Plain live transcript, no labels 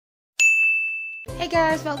Hey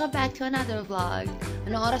guys! Welcome back to another vlog.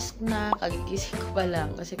 Anong oras na? Kagigising ko pa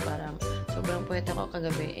lang kasi parang sobrang puyat ako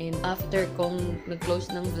kagabi. And after kong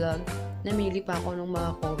nag-close ng vlog, namili pa ako ng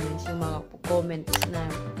mga comments, yung mga comments na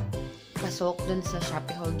pasok dun sa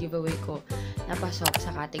Shopee haul giveaway ko na pasok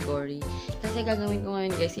sa category. Kasi gagawin ko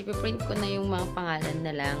ngayon guys, ipiprint ko na yung mga pangalan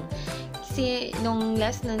na lang. Kasi nung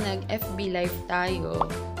last na nag-FB live tayo,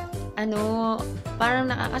 parang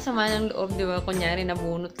nakakasama ng loob, di ba? Kunyari,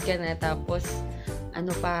 nabunot ka na, tapos,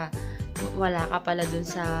 wala ka pala dun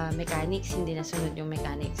sa mechanics, hindi nasunod yung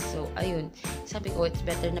mechanics. So, ayun, sabi ko, it's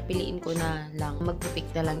better na piliin ko na lang, magpipick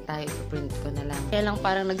na lang tayo, print ko na lang. Kaya lang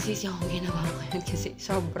parang nagsisi akong ginawa ko yun kasi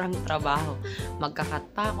sobrang trabaho. Magkakat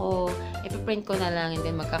pa ako, ipiprint ko na lang, and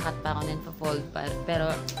then magkakat pa ako, then pa-fold pa. Pero,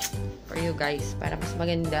 for you guys, para mas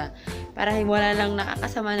maganda, para wala lang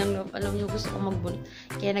nakakasama ng loob. Alam nyo, gusto ko magbunot.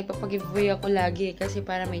 Kaya nagpapag-giveaway ako lagi kasi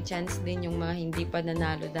para may chance din yung mga hindi pa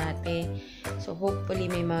nanalo dati. So,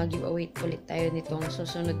 hopefully, may mga giveaway ulit tayo nitong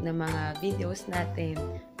susunod na mga videos natin.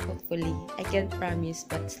 Hopefully. I can't promise,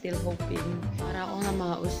 but still hoping. Para akong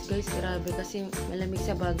namaus, guys. Grabe kasi malamig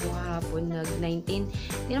sa Baguio kahapon. Nag-19.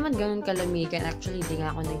 Hindi naman ganun kalamigan. Actually, hindi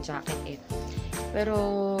nga ako nag-jacket eh. Pero,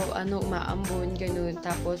 umaambon, ganun.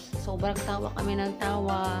 Tapos, sobrang tawa kami ng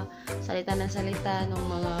tawa. Salita ng salita ng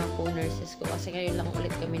mga co-nurses ko. Kasi ngayon lang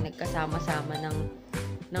ulit kami nagkasama-sama ng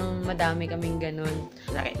madami kaming ganun.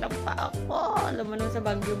 Sakit lang pa ako. Alam mo naman sa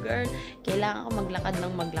Baguio, girl. Kailangan ko maglakad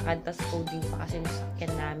ng maglakad. Tapos coding pa kasi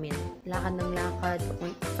nasakyan namin. Lakad ng lakad.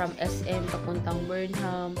 From SM, papuntang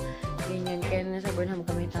Burnham. Ganyan. Kaya na sa Burnham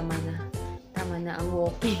kami, tama na ang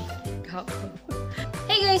walking.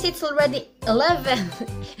 Hey guys, it's already 11.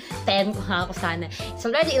 10 ko nga ako sana. It's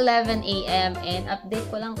already 11 a.m. and update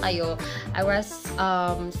ko lang kayo. I was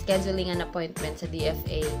scheduling an appointment sa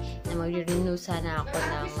DFA na mag-renew sana ako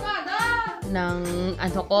ng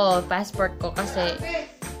passport ko kasi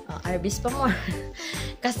Arbis pa more.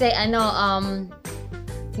 Kasi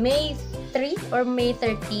May 3 or May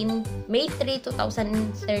 13, May 3,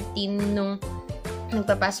 2013 nung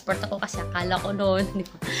nagpa-passport ako kasi akala ko noon,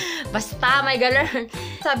 basta may galern.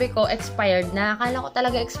 Sabi ko, expired na. Akala ko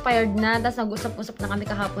talaga expired na. Tapos nag-usap-usap na kami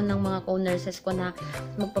kahapon ng mga co-nurses ko na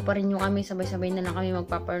magpaparenew kami. Sabay-sabay na lang kami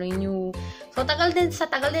magpaparenew. So, tagal din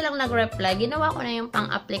lang nag-reply. Ginawa ko na yung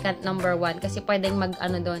pang-applicant number 1 kasi pwedeng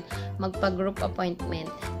magpa-group appointment.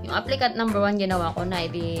 Yung applicant number 1 ginawa ko na.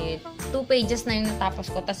 2 pages na yung natapos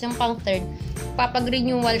ko. Tapos yung pang-third,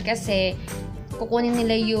 papag-renewal kasi kukunin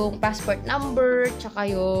nila yung passport number, tsaka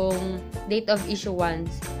yung date of issuance.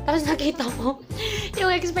 Tapos nakita ko, yung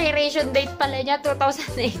expiration date pala niya,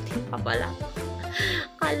 2018 pa pala.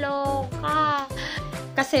 Kaloka.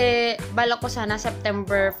 Kasi, balak ko sana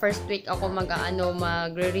September, first week ako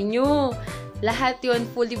magre-renew. Lahat yun,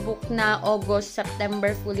 fully booked na. August,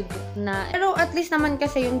 September, fully booked na. Pero at least naman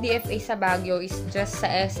kasi yung DFA sa Baguio is just sa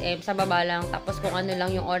SM, sa baba lang. Tapos kung ano lang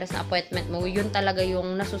yung oras na appointment mo, yun talaga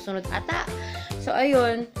yung nasusunod ata. So,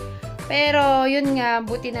 ayun. Pero, yun nga,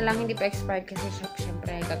 buti na lang hindi pa expired kasi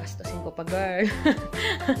syempre, gagastusin ko pa, girl.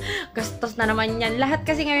 Gastos na naman yan. Lahat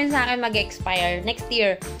kasi ngayon sa akin mag-expire next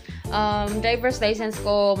year. Driver's license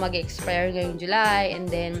ko mag-expire ngayong July. And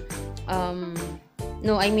then,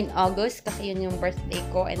 August kasi yun yung birthday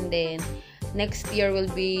ko. And then, next year will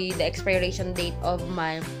be the expiration date of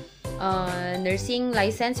my nursing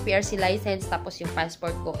license, PRC license, tapos yung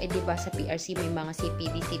passport ko. Diba sa PRC may mga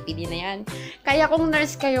CPD na yan. Kaya kung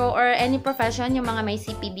nurse kayo or any profession, yung mga may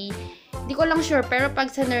CPD, di ko lang sure. Pero pag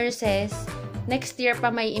sa nurses, next year pa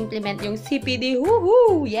may implement yung CPD.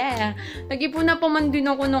 Woohoo! Yeah! Nag-ipon na pa man din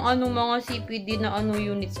ako ng mga CPD na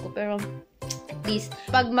units ko. Pero, at least,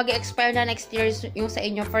 pag mag-expire na next year yung sa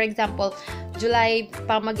inyo, for example, July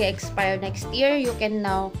pa mag-expire next year, you can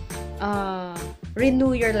now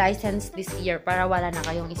renew your license this year para wala na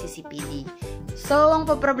kayong isi-CPD. So, ang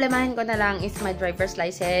poproblemahin ko na lang is my driver's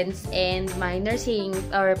license and my nursing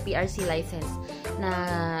or PRC license na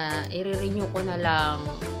i-renew ko na lang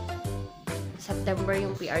September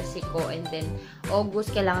yung PRC ko, and then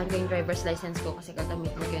August kailangan ko yung driver's license ko kasi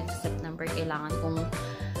gagamit mo yun sa September. Kailangan kong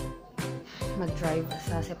mag-drive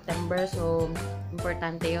sa September. So,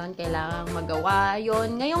 importante yon. Kailangan magawa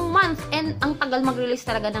yon ngayong month. And ang tagal mag-release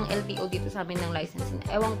talaga ng LTO dito sa amin ng license.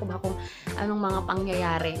 Ewan ko ba kung anong mga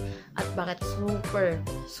pangyayari at bakit super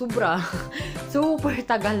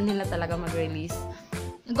tagal nila talaga mag-release.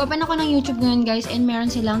 Nag-open ako ng YouTube ngayon guys and meron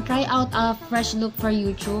silang try out a fresh look for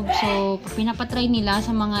YouTube. So, pinapatry nila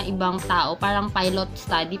sa mga ibang tao. Parang pilot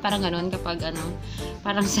study. Parang ganun kapag ano,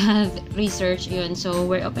 parang sa research yun. So,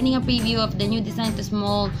 we're opening a preview of the new design to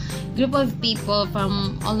small group of people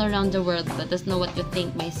from all around the world. Let us know what you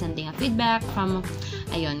think by sending a feedback from,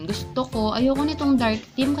 ayun, gusto ko. Ayoko nitong dark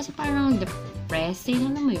theme kasi parang depressing.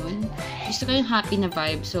 Ano mo yun? Gusto ko yung happy na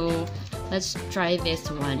vibe. So, let's try this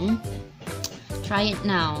one. Try it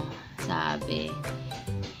now, sabi.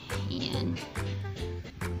 Ayan.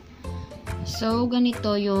 So,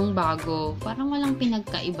 ganito yung bago. Parang walang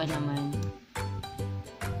pinagkaiba naman.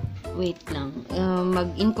 Wait lang.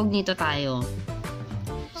 Mag-incognito tayo.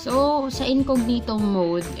 So, sa incognito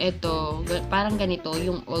mode, ito, parang ganito,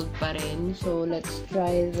 yung old pa rin. So, let's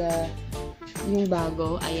try yung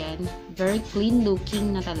bago. Ayan. Very clean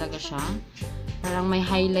looking na talaga siya. Parang may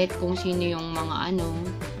highlight kung sino yung mga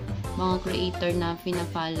mga creator na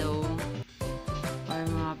pina-follow or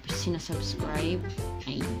mga sinasubscribe.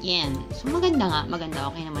 Ayan. So, maganda nga. Maganda.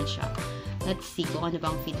 Okay naman siya. Let's see kung ano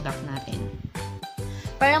bang feedback natin.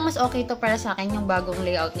 Parang mas okay to para sa akin yung bagong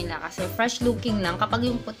layout nila kasi fresh looking lang kapag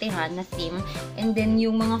yung putihan na theme and then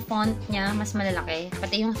yung mga font niya mas malalaki.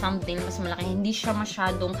 Pati yung thumbnail mas malaki. Hindi siya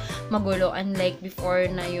masyadong magulo unlike before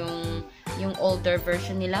na yung older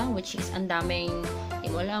version nila which is ang daming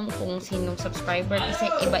wala mo kung sinong subscriber kasi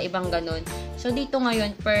iba-ibang ganun. So, dito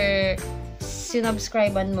ngayon, per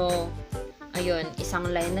sinubscriban mo, ayun, isang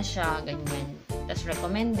line na siya, ganyan. Tapos,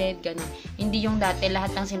 recommended, ganun. Hindi yung dati,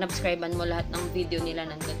 lahat ng sinubscriban mo, lahat ng video nila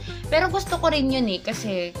nandun. Pero gusto ko rin yun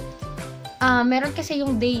kasi, meron kasi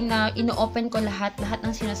yung day na ino-open ko lahat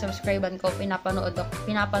ng sinasubscriban ko, pinapanood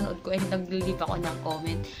ko and nag-leave ako ng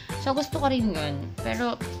comment. So, gusto ko rin yun.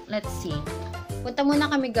 Pero, let's see. Punta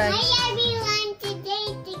muna kami, guys. Hi, everyone!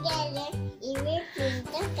 Today together, we will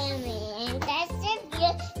punta kami. And that's the view.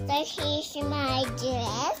 So, she's my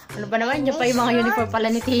dress. Ano ba naman? Diyan pa yung mga uniform pala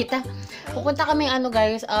ni tita. Pupunta kami,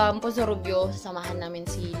 guys, Pusurubyo. Sasamahan namin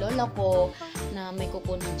si lola ko na may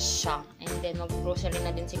kukunin siya. And then, mag-grocery na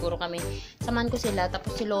din siguro kami. Samahan ko sila.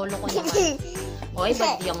 Tapos si lolo ko naman. Oy,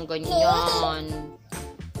 bad yung ganyan.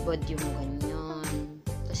 Bad yung ganyan.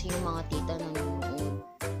 Kasi yung mga tita nanonood.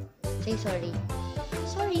 Say sorry.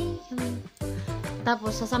 Sorry.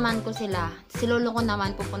 Tapos, sasamahan ko sila. Si lolo ko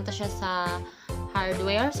naman, pupunta siya sa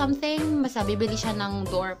hardware something. Basta bibili siya ng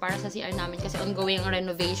door para sa CR namin kasi ongoing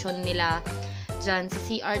renovation nila dyan sa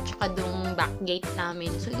CR tsaka dung back gate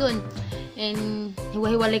namin. So, yun. And,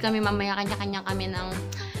 hiwa-hiwalay kami mamaya. Kanya-kanya kami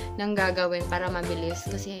ng gagawin para mabilis.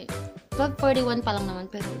 Kasi, 12:41 pa lang naman.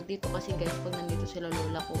 Pero, dito kasi guys, pag nandito sila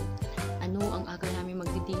lola ko, ang aga namin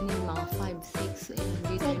magdidingin, mga 5, 6,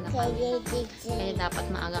 dito na kami. Kaya dapat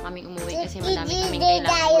maaga kaming umuwi kasi madami kaming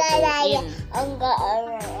kailangan lutuin.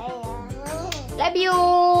 Love you!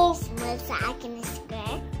 Small sa akin na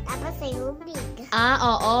square, tapos sa'yo big.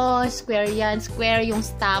 Oo, square yan. Square yung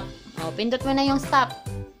stop. Pindot mo na yung stop.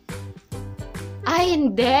 Ay,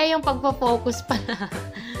 hindi. Yung pagpa-focus pala.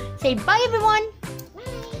 Say bye, everyone! Bye!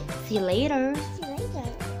 See you later!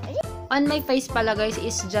 On my face pala guys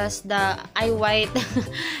is just the eye white.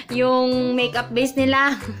 Yung makeup base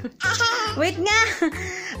nila. Wait nga.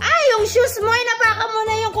 Ay, yung shoes mo. Napaka mo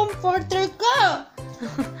na yung comforter ko.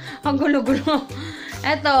 Ang gulo-gulo.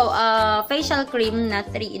 Ito, facial cream na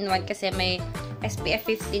 3-in-1 kasi may SPF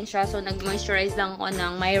 15 siya. So, nag-moisturize lang ko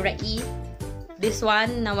ng Myra E. This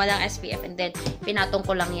one na walang SPF. And then, pinatong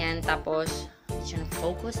ko lang yan. Tapos, hindi siya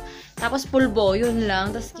na-focus. Tapos, pulbo. Yun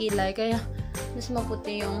lang. Tapos, kilay. Kaya, mas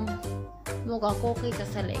maputi yung mukha ko kita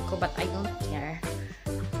sa leg ko. But I don't care.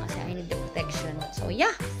 Kasi I need the protection. So,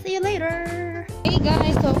 yeah. See you later! Hey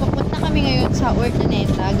guys! So, papunta kami ngayon sa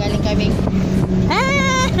Urdaneta. Galing kaming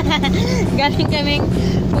galing kaming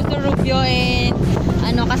Pusurubyo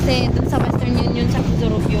and kasi dun sa Western Union sa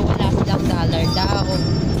Pusurubyo wala silang dollar daw.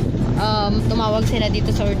 Tumawag sila dito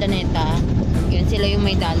sa Urdaneta. Yun, sila yung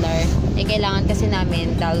may dollar. Kailangan kasi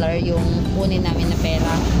namin dollar yung kunin namin na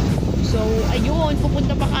pera. So, ayun,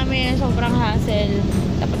 pupunta pa kami. Sobrang hassle.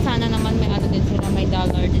 Dapat sana naman may din sila, may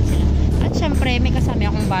dollar din sila. At syempre, may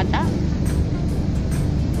kasama akong bata.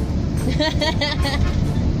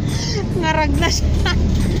 Ngarag na siya.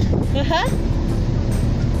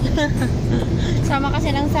 Sama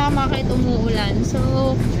kasi ng sama kahit umuulan. So,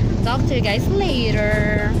 talk to you guys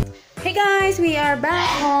later. Hey guys, we are back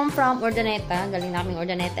home from Urdaneta. Galing na kaming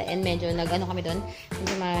Urdaneta and medyo kami doon.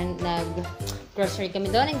 Medyo nag-grocery kami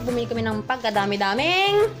doon. Bumili kami ng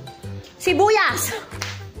pagkadami-daming sibuyas!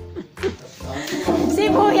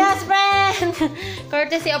 Sibuyas, friend!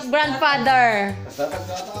 Courtesy of grandfather.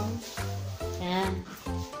 Yan.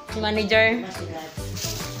 Si manager.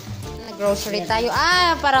 Mag-grocery tayo.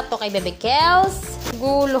 Para to kay Bebe Kels.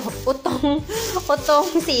 Gulo. Utong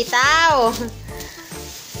sitaw.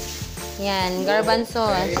 Yan, garbanzo.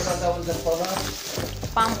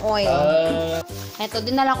 Palm oil. Eto,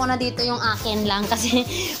 dinala ko na dito yung akin lang kasi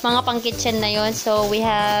mga pang kitchen na yon. So, we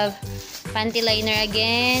have panty liner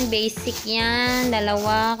again. Basic yan. 2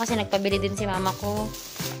 kasi nagpabili din si mama ko.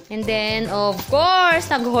 And then, of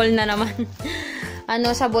course, nag-haul na naman.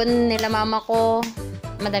 Sabon nila mama ko.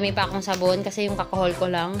 Madami pa akong sabon kasi yung kakahol ko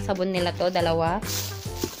lang. Sabon nila to, 2.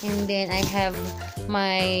 And then, I have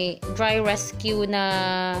my dry rescue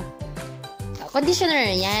na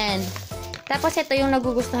conditioner. Yan. Tapos, ito yung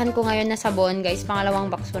nagugustuhan ko ngayon na sabon, guys.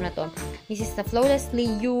 Pangalawang box ko na to. This is the Flawlessly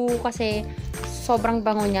You kasi sobrang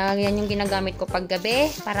bango niya. Yan yung ginagamit ko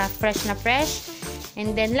paggabi para fresh na fresh.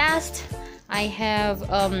 And then, last, I have,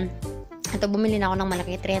 ito, bumili na ako ng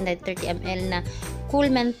malaki, 330 ml na Cool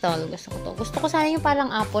Menthol. Gusto ko to. Gusto ko sana yung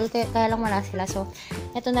parang apple, kaya lang wala sila. So,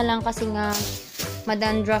 ito na lang kasi nga,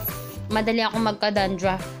 madali ako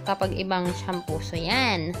magka-dandruff kapag ibang shampoo. So,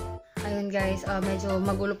 yan. Ayun guys, medyo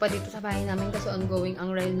magulo pa dito sa bahay namin kasi ongoing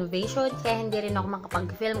ang renovation. Kaya hindi rin ako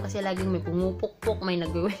makapag-film kasi laging may pumupukpok, may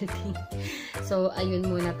nag-welding. So, ayun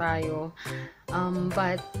muna tayo.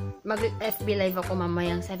 But, mag-FB live ako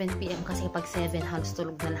mamayang 7 PM kasi pag 7, halos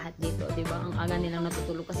tulog na lahat dito. Diba? Ang aga nilang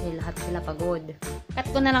natutulog kasi lahat sila pagod. Cut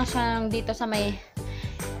ko na lang siyang dito sa may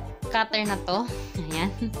cutter na to. Ayan.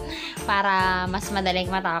 Para mas madaling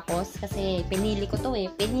matapos. Kasi pinili ko to eh.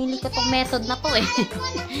 Pinili ko tong method na to eh.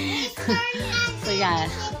 So yeah.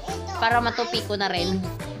 Para matupi ko na rin.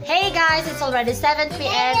 Hey guys! It's already 7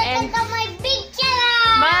 PM and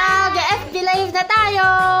mag-FB live na tayo!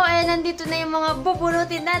 And nandito na yung mga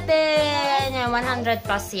bubunutin natin. 100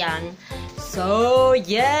 plus yan. So,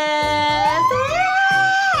 yes!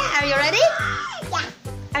 Are you ready?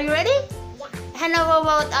 Yeah. Are you ready? And how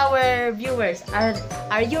about our viewers?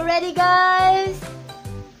 Are you ready, guys?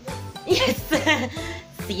 Yes!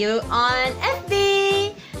 See you on FB!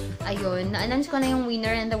 Ayun, na-announce ko na yung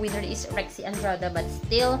winner and the winner is Rexy Andrada, but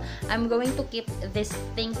still, I'm going to keep these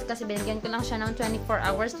things kasi binigyan ko lang siya ng 24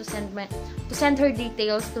 hours to send her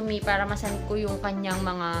details to me para masend ko yung kanyang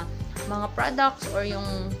mga products or yung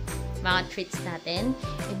mga treats natin.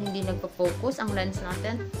 And hindi nagpo-focus ang lens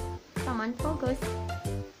natin. Come on, focus.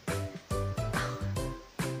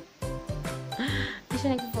 Hindi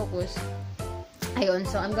siya nagpo-focus. Ayun,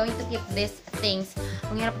 so I'm going to keep these things.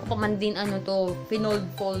 Ang hirap ko man din,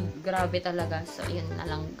 pinold-fold. Grabe talaga. So, yun na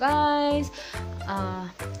lang, guys.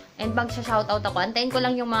 And mag-shoutout ako. Antayin ko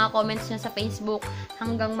lang yung mga comments niya sa Facebook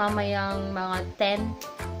hanggang mamayang mga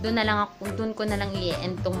 10. Doon ko na lang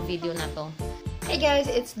i-end tong video na to. Hey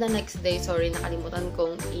guys, it's the next day. Sorry, nakalimutan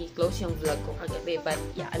kong i-close yung vlog ko kagabi. But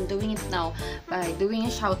yeah, I'm doing it now by doing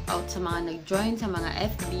a shoutout sa mga nag-join sa mga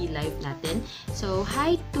FB live natin. So,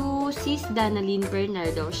 hi to Sis Danalyn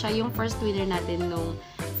Bernardo. Siya yung first winner natin nung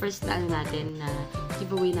first natin na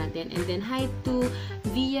giveaway natin. And then, hi to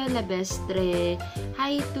Via Labestre.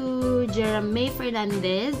 Hi to Jeremy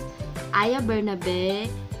Fernandez, Aya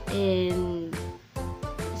Bernabe, and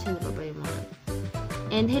sino pa ba yung mga?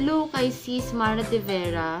 And hello kay Sis Mara de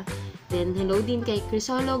Vera. Then, hello din kay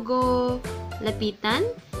Crisologo Lapitan.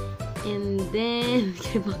 And then,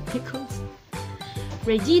 kay Bakikos,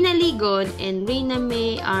 Regina Ligon and Reina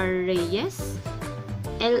May R. Reyes.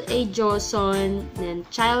 L.A. Joson. Then,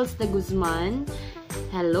 Charles de Guzman.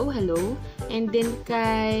 Hello, hello. And then,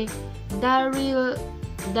 kay Daryl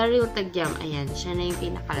Tagyam. Ayan, siya na yung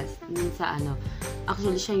pinakalas din sa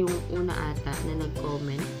Actually, siya yung una ata na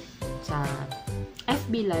nag-comment sa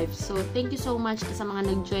FB Live. So, thank you so much sa mga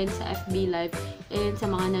nag-join sa FB Live and sa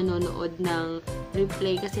mga nanonood ng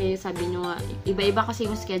replay kasi sabi nyo nga, iba-iba kasi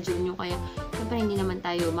yung schedule nyo kaya syempre hindi naman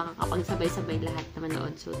tayo makakapagsabay-sabay lahat na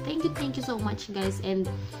manood. So, thank you so much guys, and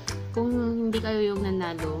kung hindi kayo yung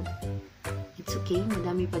nanalo, it's okay,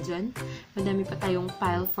 madami pa dyan. Madami pa tayong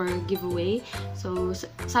pile for giveaway. So,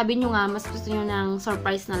 sabi nyo nga, mas gusto nyo ng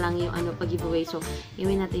surprise na lang yung pag-giveaway. So,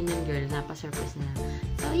 iwin natin yung girl na pa-surprise na.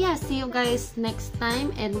 So, yeah, see you guys next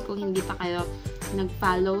time. And kung hindi pa kayo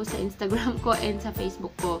nag-follow sa Instagram ko and sa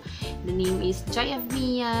Facebook ko, the name is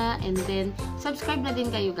JoieOfMia. And then, subscribe na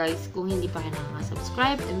din kayo guys kung hindi pa kayo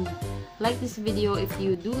nakaka-subscribe. And like this video if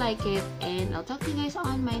you do like it. And I'll talk to you guys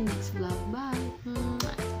on my next vlog. Bye!